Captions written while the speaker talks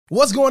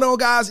What's going on,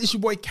 guys? It's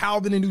your boy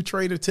Calvin, the New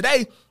Trader.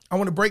 Today, I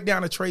want to break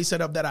down a trade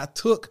setup that I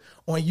took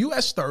on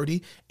US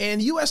 30.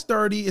 And US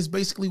 30 is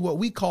basically what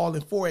we call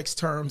in Forex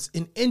terms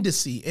an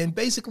indice. And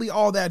basically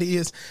all that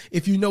is,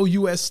 if you know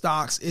US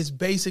stocks, is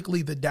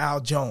basically the Dow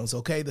Jones,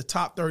 okay? The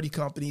top 30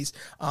 companies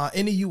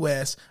in the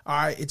US, all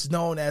right? It's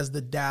known as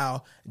the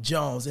Dow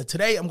Jones. And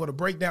today I'm going to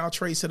break down a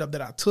trade setup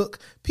that I took.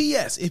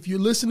 P.S. If you're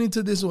listening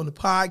to this on the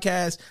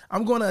podcast,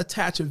 I'm going to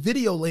attach a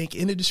video link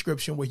in the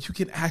description where you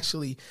can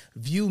actually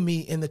view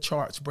me in the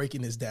charts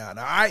breaking this down,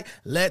 all right?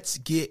 Let's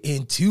get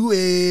into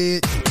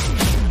it.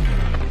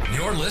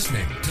 You're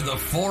listening to the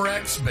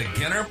Forex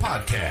Beginner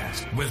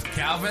Podcast with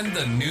Calvin,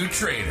 the New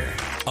Trader.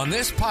 On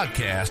this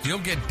podcast, you'll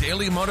get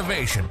daily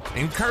motivation,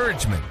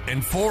 encouragement,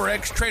 and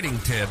Forex trading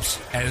tips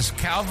as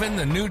Calvin,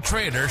 the New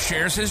Trader,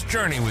 shares his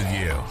journey with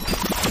you.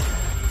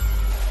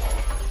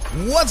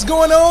 What's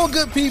going on,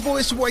 good people?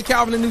 It's your boy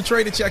Calvin, the New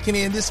Trader, checking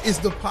in. This is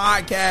the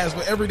podcast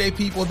for everyday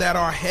people that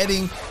are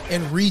heading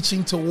and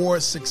reaching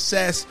towards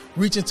success,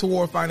 reaching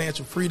toward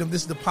financial freedom.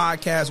 This is the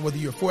podcast, whether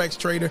you're a Forex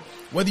trader,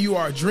 whether you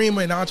are a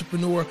dreamer, an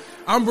entrepreneur,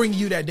 I'm bringing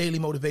you that daily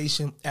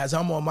motivation as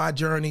I'm on my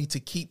journey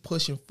to keep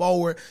pushing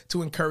forward,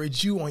 to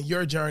encourage you on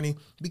your journey,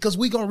 because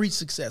we're going to reach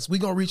success.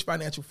 We're going to reach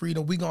financial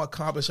freedom. We're going to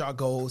accomplish our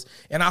goals.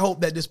 And I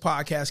hope that this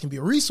podcast can be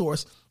a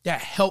resource that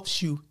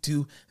helps you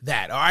do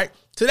that. All right.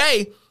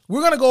 Today, we're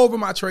going to go over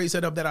my trade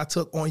setup that I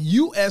took on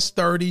US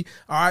 30,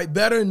 all right,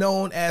 better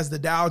known as the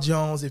Dow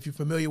Jones. If you're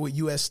familiar with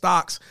US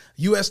stocks,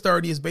 US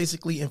 30 is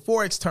basically in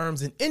Forex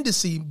terms an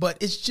indice, but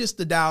it's just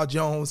the Dow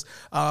Jones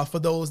for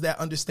those that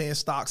understand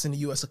stocks in the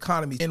US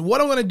economy. And what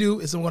I'm going to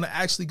do is I'm going to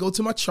actually go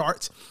to my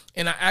charts,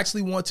 and I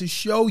actually want to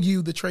show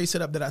you the trade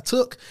setup that I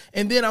took.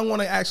 And then I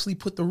want to actually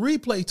put the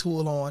replay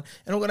tool on,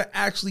 and I'm going to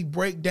actually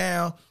break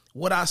down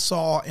what I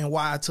saw and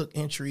why I took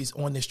entries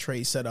on this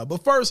trade setup.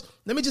 But first,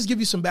 let me just give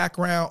you some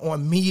background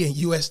on me and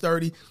US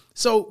 30.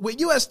 So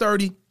with US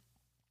 30,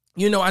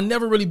 I've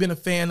never really been a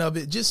fan of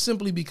it, just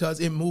simply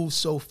because it moves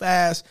so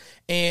fast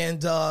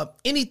and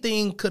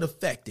anything could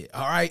affect it.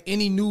 All right.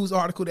 Any news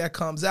article that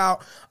comes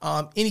out,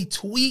 any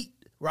tweet,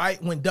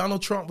 right? When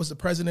Donald Trump was the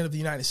president of the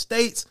United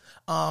States,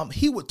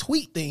 he would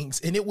tweet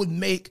things and it would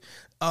make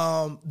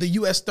the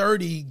US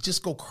 30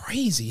 just go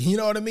crazy. You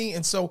know what I mean?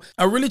 And so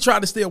I really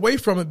tried to stay away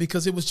from it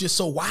because it was just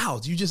so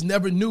wild. You just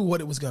never knew what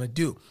it was going to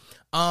do.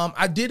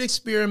 I did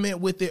experiment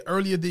with it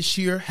earlier this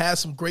year, had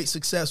some great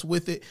success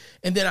with it,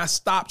 and then I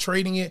stopped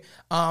trading it.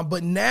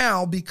 But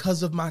now,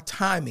 because of my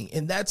timing,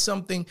 and that's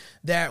something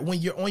that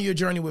when you're on your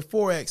journey with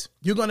Forex,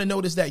 you're going to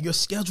notice that your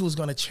schedule is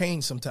going to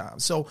change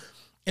sometimes. So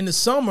in the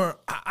summer,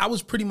 I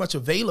was pretty much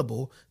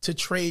available to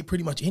trade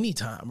pretty much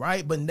anytime,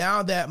 right? But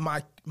now that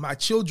my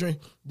children,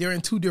 they're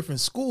in two different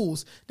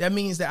schools, that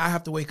means that I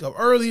have to wake up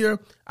earlier.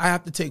 I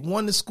have to take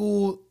one to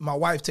school. My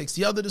wife takes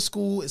the other to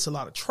school. It's a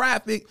lot of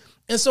traffic.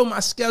 And so my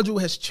schedule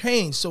has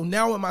changed. So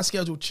now with my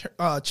schedule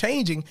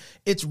changing,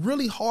 it's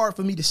really hard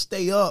for me to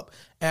stay up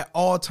at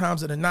all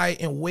times of the night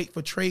and wait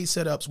for trade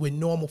setups with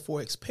normal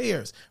Forex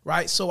pairs,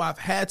 right? So I've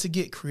had to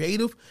get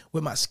creative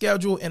with my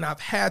schedule, and I've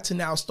had to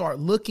now start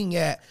looking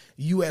at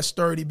US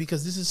 30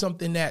 because this is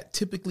something that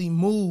typically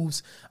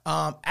moves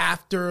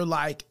after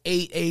like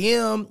 8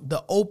 a.m.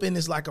 The open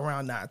is like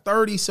around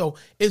 9:30. So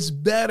it's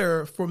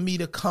better for me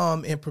to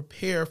come and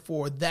prepare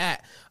for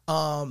that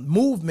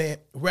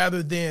movement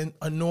rather than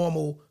a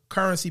normal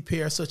currency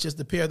pair, such as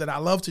the pair that I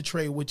love to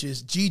trade, which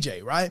is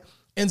GJ, right?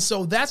 And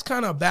so that's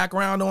kind of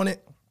background on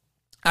it.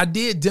 I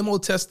did demo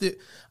test it.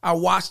 I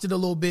watched it a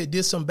little bit,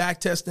 did some back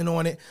testing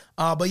on it.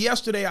 But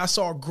yesterday I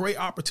saw a great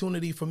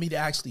opportunity for me to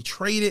actually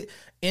trade it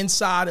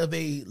inside of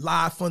a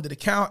live funded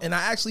account. And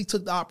I actually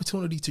took the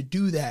opportunity to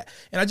do that.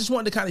 And I just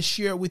wanted to kind of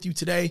share with you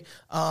today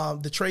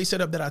the trade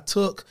setup that I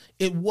took.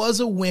 It was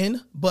a win,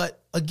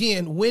 but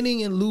again,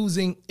 winning and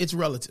losing, it's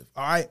relative.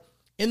 All right.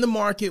 In the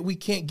market, we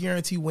can't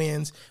guarantee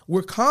wins.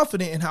 We're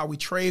confident in how we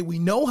trade. We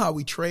know how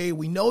we trade.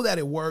 We know that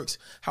it works.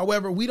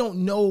 However, we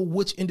don't know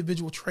which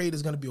individual trade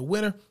is going to be a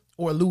winner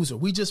or a loser.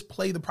 We just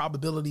play the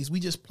probabilities. We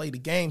just play the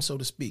game, so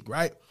to speak,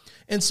 right?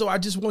 And so I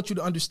just want you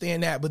to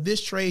understand that. But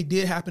this trade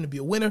did happen to be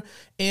a winner,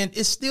 and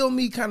it's still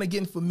me kind of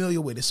getting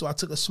familiar with it. So I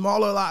took a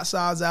smaller lot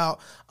size out.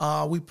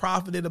 We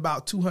profited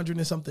about $200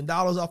 and something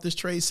off this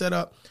trade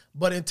setup.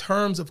 But in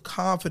terms of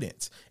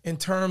confidence, in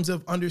terms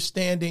of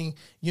understanding,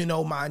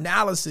 my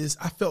analysis,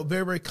 I felt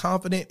very, very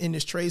confident in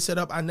this trade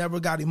setup. I never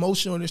got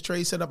emotional in this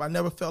trade setup. I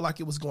never felt like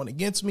it was going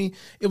against me.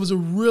 It was a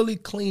really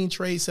clean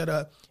trade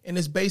setup. And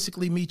it's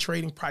basically me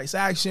trading price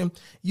action,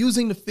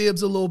 using the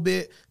fibs a little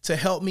bit to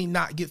help me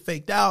not get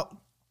faked out.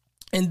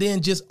 And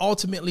then just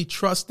ultimately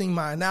trusting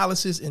my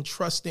analysis and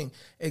trusting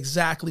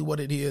exactly what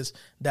it is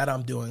that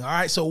I'm doing. All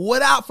right. So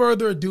without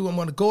further ado, I'm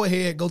going to go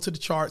ahead, go to the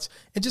charts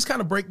and just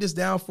kind of break this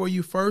down for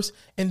you first.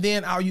 And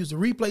then I'll use the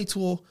replay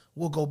tool.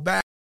 We'll go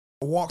back,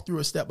 walk through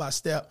a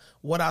step-by-step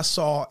what I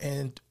saw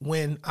and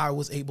when I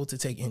was able to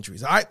take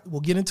entries. All right. We'll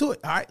get into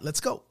it. All right.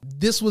 Let's go.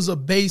 This was a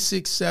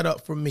basic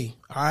setup for me.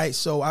 All right.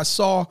 So I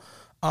saw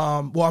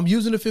Well, I'm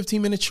using the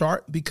 15-minute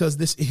chart because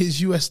this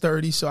is US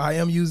 30. So I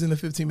am using the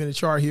 15-minute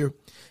chart here.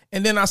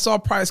 And then I saw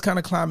price kind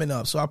of climbing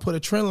up. So I put a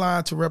trend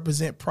line to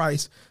represent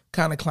price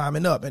kind of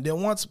climbing up. And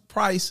then once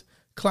price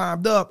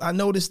climbed up, I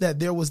noticed that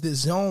there was this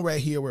zone right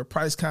here where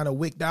price kind of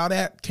wicked out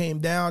at, came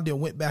down, then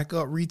went back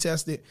up,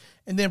 retested,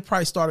 and then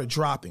price started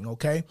dropping,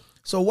 okay?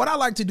 So what I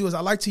like to do is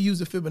I like to use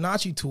the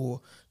Fibonacci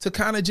tool to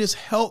kind of just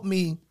help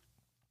me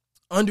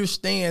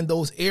understand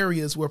those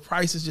areas where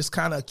price is just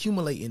kind of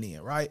accumulating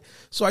in, right?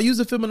 So I use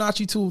the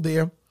Fibonacci tool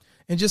there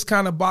and just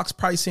kind of box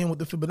price in with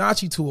the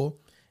Fibonacci tool.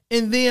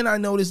 And then I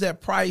noticed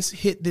that price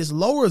hit this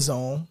lower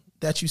zone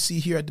that you see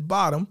here at the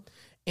bottom.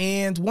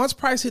 And once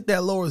price hit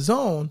that lower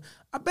zone,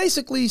 I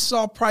basically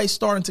saw price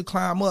starting to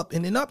climb up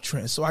in an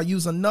uptrend. So I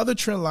use another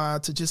trend line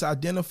to just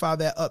identify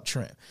that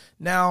uptrend.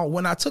 Now,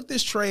 when I took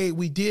this trade,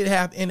 we did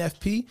have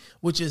NFP,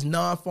 which is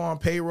non-farm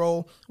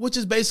payroll, which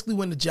is basically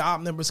when the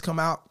job numbers come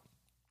out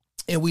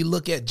and we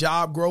look at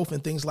job growth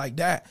and things like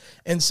that.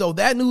 And so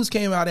that news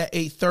came out at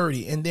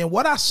 8:30. And then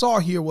what I saw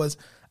here was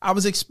I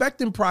was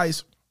expecting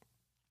price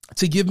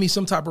to give me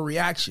some type of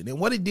reaction. And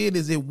what it did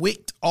is it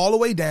wicked all the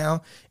way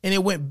down and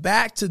it went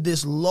back to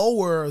this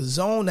lower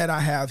zone that I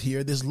have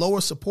here, this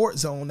lower support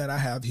zone that I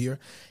have here.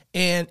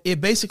 And it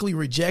basically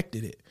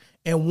rejected it.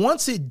 And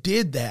once it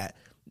did that,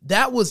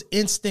 that was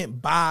instant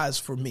buys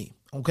for me.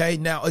 Okay.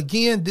 Now,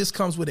 again, this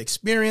comes with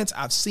experience.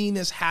 I've seen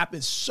this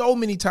happen so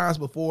many times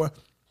before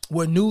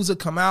where news will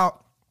come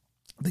out.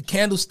 The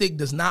candlestick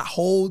does not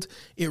hold.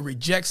 It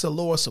rejects a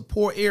lower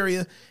support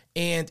area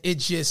and it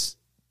just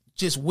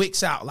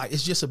wicks out. Like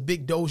it's just a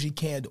big doji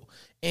candle.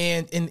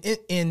 And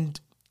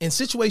in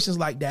situations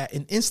like that,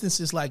 in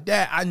instances like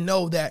that, I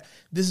know that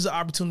this is an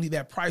opportunity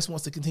that price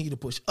wants to continue to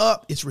push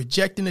up. It's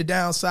rejecting the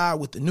downside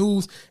with the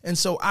news. And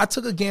so I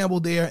took a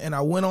gamble there and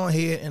I went on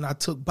ahead and I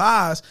took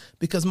buys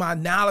because my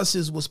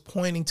analysis was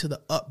pointing to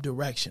the up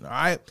direction. All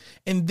right.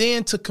 And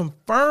then to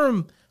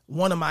confirm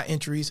one of my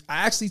entries,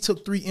 I actually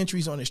took 3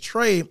 entries on this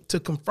trade. To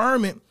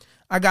confirm it,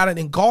 I got an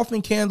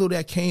engulfing candle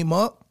that came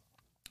up,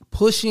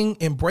 pushing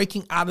and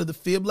breaking out of the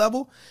fib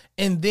level.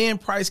 And then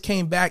price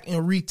came back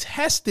and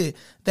retested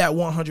that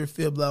 100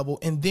 fib level.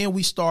 And then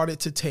we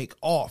started to take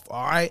off.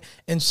 All right.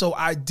 And so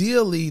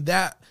ideally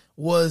that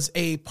was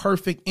a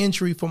perfect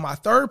entry for my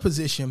third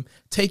position,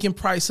 taking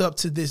price up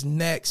to this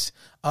next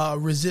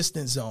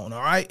resistance zone.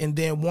 All right. And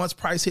then once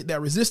price hit that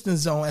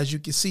resistance zone, as you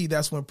can see,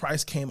 that's when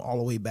price came all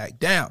the way back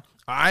down.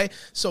 All right.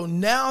 So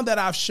now that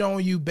I've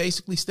shown you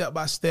basically step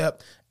by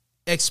step,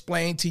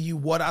 explain to you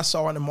what I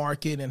saw in the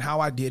market and how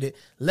I did it,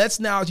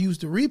 let's now use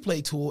the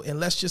replay tool and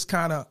let's just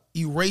kind of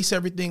erase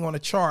everything on the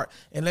chart.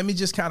 And let me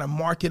just kind of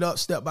mark it up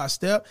step by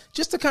step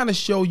just to kind of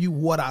show you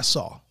what I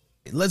saw.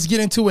 Let's get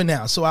into it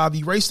now. So I've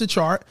erased the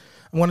chart.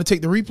 I want to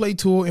take the replay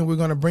tool and we're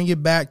going to bring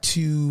it back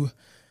to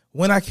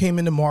when I came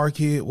in the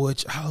market,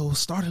 which I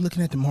started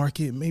looking at the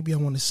market. Maybe I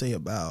want to say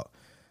about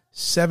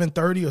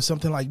 7:30 or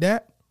something like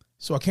that.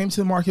 So I came to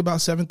the market about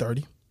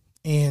 7:30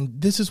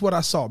 and this is what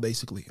I saw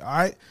basically. All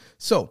right.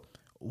 So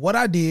what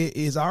I did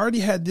is I already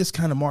had this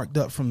kind of marked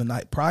up from the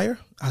night prior.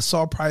 I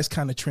saw price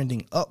kind of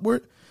trending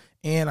upward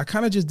and I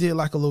kind of just did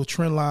like a little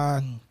trend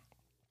line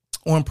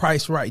on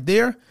price right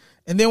there.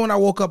 And then when I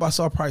woke up, I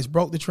saw price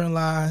broke the trend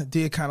line,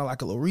 did kind of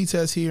like a little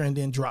retest here and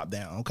then drop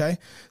down. Okay.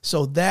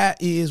 So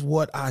that is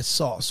what I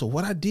saw. So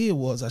what I did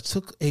was I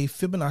took a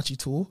Fibonacci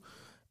tool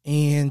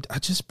and I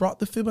just brought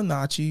the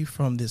Fibonacci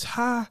from this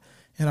high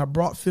and I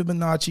brought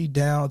Fibonacci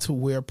down to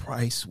where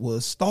price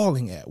was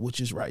stalling at, which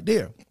is right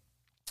there.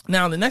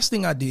 Now, the next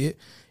thing I did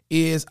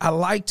is I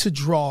like to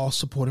draw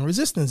support and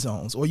resistance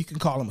zones, or you can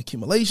call them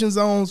accumulation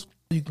zones.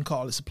 You can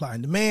call it supply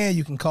and demand.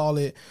 You can call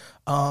it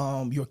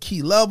your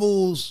key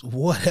levels,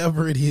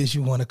 whatever it is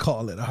you want to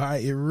call it. All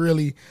right. It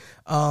really,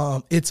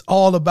 it's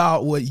all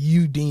about what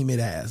you deem it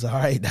as. All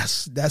right.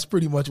 That's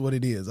pretty much what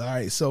it is. All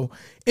right. So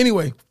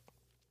anyway,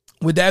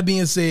 with that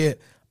being said,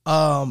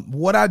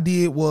 what I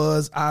did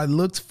was I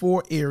looked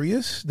for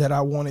areas that I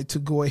wanted to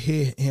go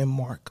ahead and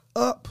mark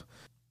up.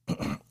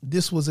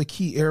 This was a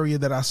key area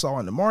that I saw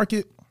in the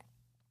market.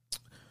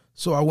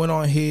 So I went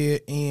on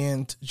ahead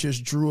and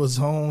just drew a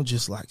zone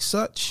just like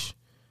such.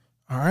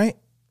 All right.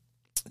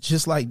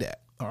 Just like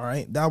that. All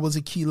right. That was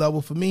a key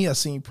level for me. I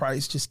seen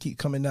price just keep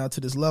coming down to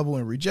this level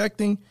and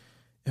rejecting.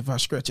 If I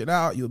stretch it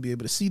out, you'll be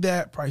able to see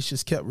that price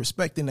just kept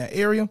respecting that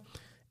area.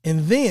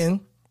 And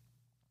then,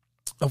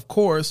 of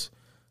course,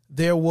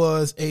 there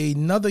was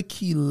another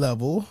key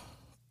level.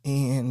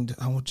 And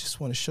I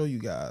just want to show you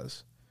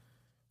guys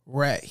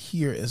right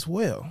here as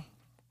well,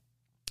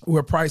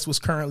 where price was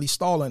currently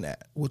stalling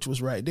at, which was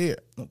right there.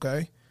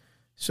 Okay.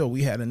 So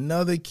we had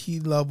another key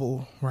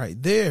level right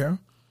there.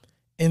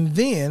 And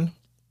then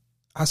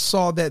I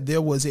saw that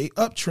there was a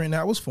uptrend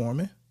that was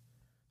forming.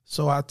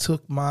 So I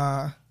took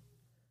my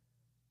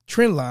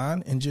trend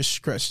line and just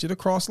stretched it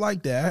across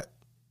like that.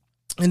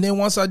 And then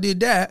once I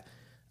did that,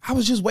 I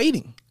was just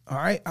waiting. All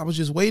right. I was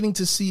just waiting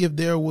to see if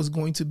there was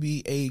going to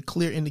be a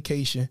clear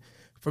indication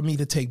for me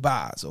to take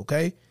buys.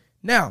 Okay.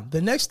 Now,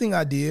 the next thing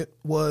I did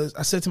was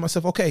I said to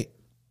myself, okay,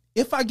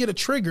 if I get a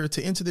trigger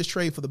to enter this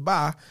trade for the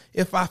buy,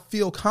 if I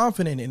feel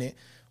confident in it,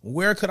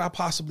 where could I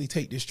possibly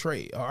take this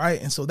trade? All right.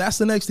 And so that's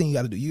the next thing you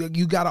got to do.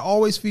 You got to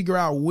always figure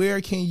out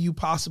where can you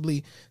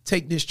possibly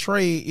take this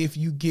trade if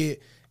you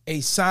get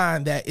a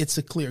sign that it's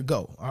a clear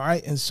go. All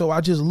right. And so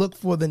I just looked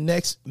for the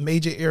next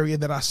major area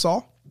that I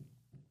saw,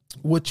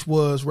 which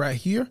was right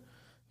here.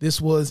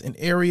 This was an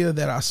area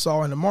that I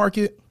saw in the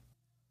market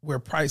where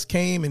price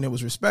came and it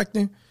was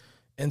respecting.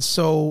 And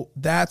so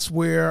that's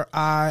where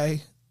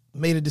I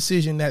made a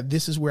decision that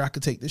this is where I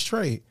could take this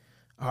trade.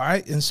 All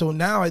right. And so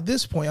now at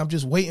this point, I'm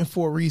just waiting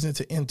for a reason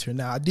to enter.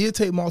 Now, I did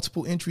take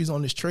multiple entries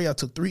on this trade. I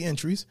took 3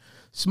 entries,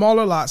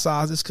 smaller lot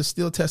sizes, because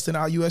still testing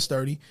out US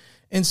 30.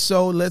 And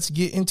so let's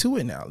get into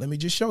it now. Let me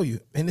just show you.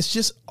 And it's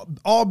just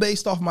all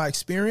based off my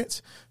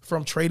experience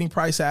from trading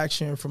price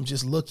action, from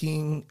just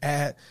looking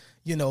at,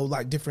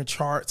 like different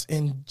charts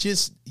and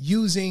just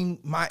using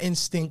my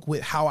instinct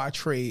with how I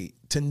trade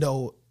to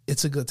know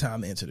it's a good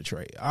time to enter the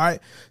trade. All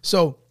right.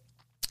 So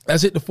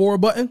let's hit the forward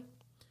button.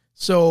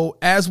 So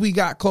as we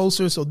got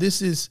closer, so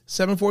this is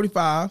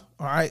 745.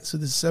 All right. So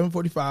this is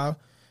 745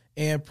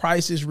 and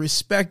price is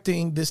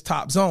respecting this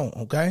top zone.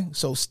 Okay.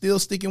 So still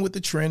sticking with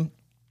the trend,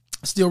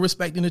 still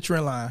respecting the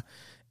trend line.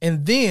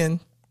 And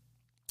then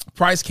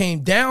price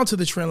came down to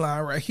the trend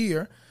line right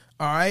here.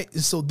 All right.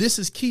 And so this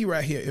is key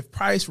right here. If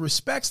price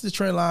respects the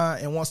trend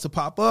line and wants to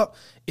pop up,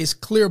 it's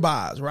clear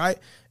buys, right?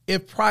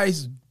 If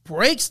price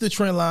breaks the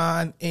trend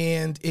line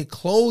and it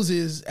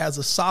closes as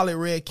a solid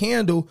red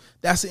candle,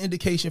 that's an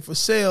indication for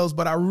sales.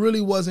 But I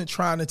really wasn't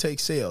trying to take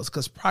sales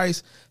because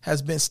price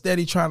has been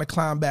steady trying to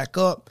climb back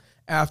up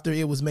after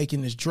it was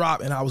making this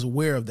drop. And I was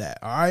aware of that.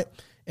 All right.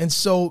 And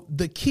so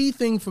the key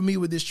thing for me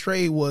with this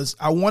trade was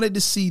I wanted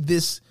to see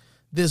this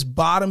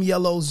bottom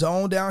yellow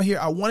zone down here.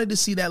 I wanted to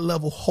see that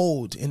level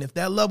hold. And if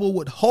that level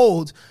would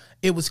hold,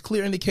 it was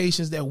clear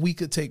indications that we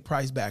could take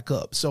price back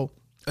up. So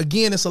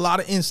again, it's a lot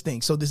of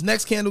instinct. So this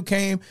next candle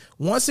came.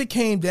 Once it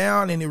came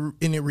down and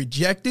it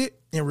rejected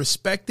and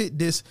respected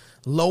this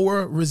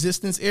lower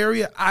resistance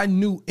area, I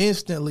knew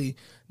instantly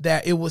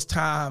that it was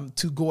time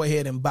to go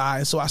ahead and buy.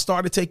 And so I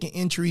started taking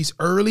entries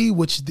early,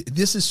 which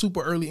this is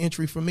super early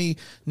entry for me.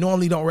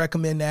 Normally don't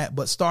recommend that,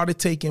 but started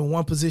taking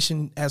one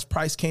position as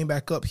price came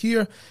back up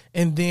here.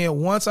 And then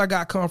once I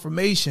got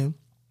confirmation,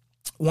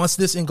 once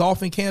this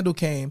engulfing candle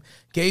came,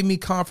 gave me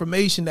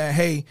confirmation that,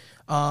 hey,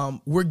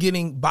 we're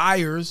getting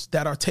buyers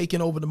that are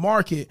taking over the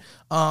market,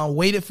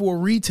 waited for a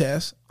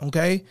retest,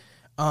 okay?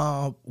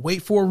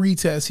 Wait for a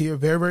retest here.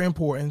 Very, very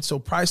important. So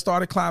price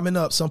started climbing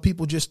up. Some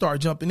people just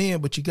start jumping in,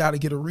 but you got to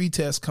get a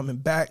retest coming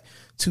back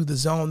to the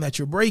zone that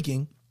you're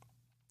breaking.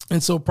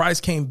 And so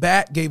price came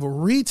back, gave a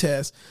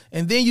retest,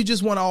 and then you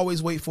just want to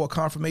always wait for a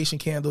confirmation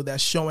candle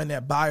that's showing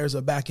that buyers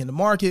are back in the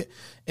market.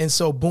 And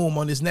so boom,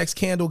 on this next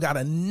candle, got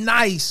a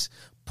nice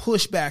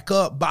push back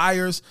up.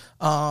 Buyers,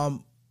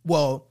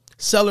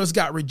 sellers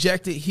got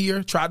rejected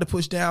here, tried to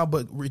push down,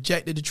 but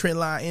rejected the trend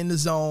line in the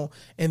zone.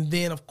 And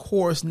then, of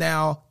course,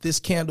 now this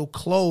candle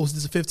closed.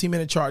 This is a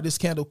 15-minute chart. This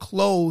candle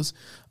closed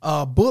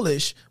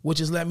bullish,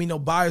 which is letting me know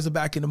buyers are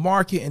back in the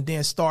market, and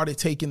then started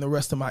taking the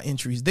rest of my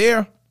entries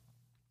there.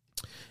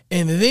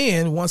 And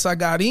then once I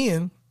got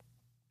in,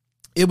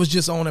 it was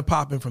just on and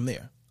popping from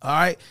there. All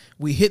right.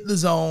 We hit the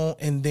zone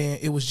and then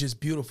it was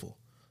just beautiful.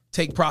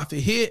 Take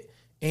profit hit.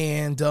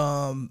 And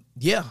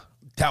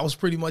that was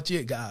pretty much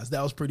it, guys.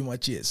 That was pretty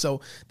much it.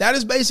 So that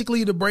is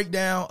basically the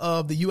breakdown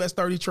of the US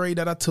 30 trade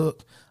that I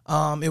took.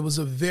 It was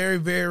a very,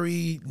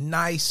 very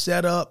nice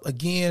setup.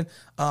 Again,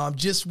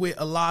 just with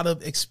a lot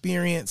of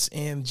experience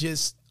and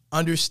just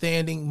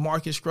understanding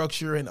market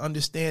structure and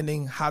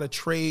understanding how to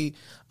trade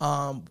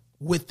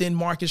within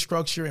market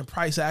structure and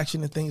price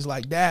action and things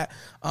like that.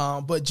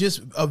 But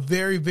just a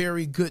very,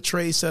 very good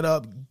trade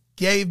setup.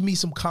 Gave me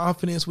some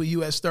confidence with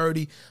US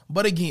 30.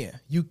 But again,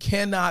 you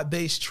cannot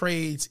base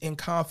trades in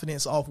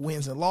confidence off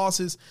wins and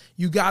losses.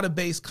 You got to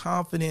base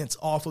confidence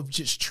off of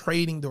just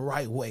trading the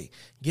right way,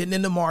 getting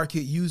in the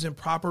market, using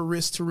proper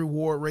risk to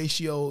reward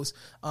ratios,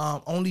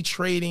 only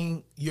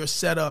trading your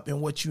setup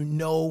and what you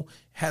know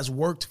has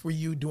worked for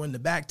you during the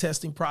back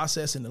testing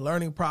process and the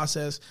learning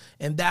process.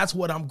 And that's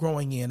what I'm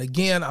growing in.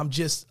 Again, I'm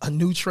just a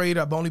new trader.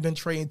 I've only been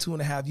trading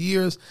 2.5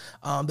 years.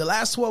 The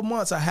last 12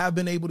 months, I have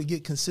been able to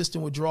get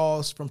consistent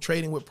withdrawals from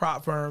trading with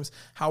prop firms.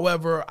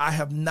 However, I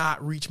have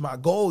not reached my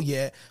goal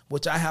yet,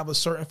 which I have a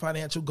certain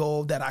financial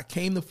goal that I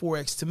came to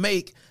Forex to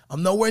make.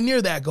 I'm nowhere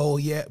near that goal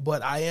yet,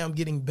 but I am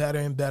getting better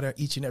and better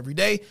each and every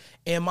day.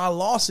 And my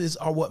losses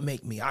are what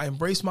make me. I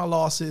embrace my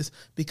losses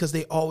because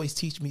they always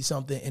teach me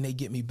something and they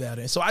get me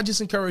better. And so I just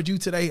encourage you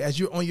today, as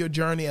you're on your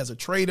journey as a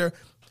trader,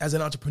 as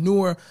an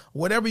entrepreneur,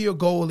 whatever your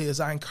goal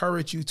is, I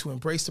encourage you to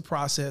embrace the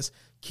process,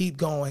 keep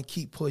going,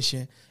 keep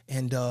pushing,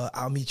 and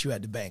I'll meet you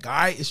at the bank. All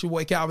right, it's your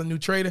boy Calvin, New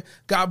Trader.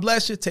 God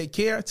bless you. Take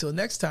care. Till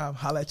next time,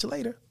 holla at you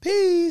later.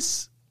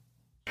 Peace.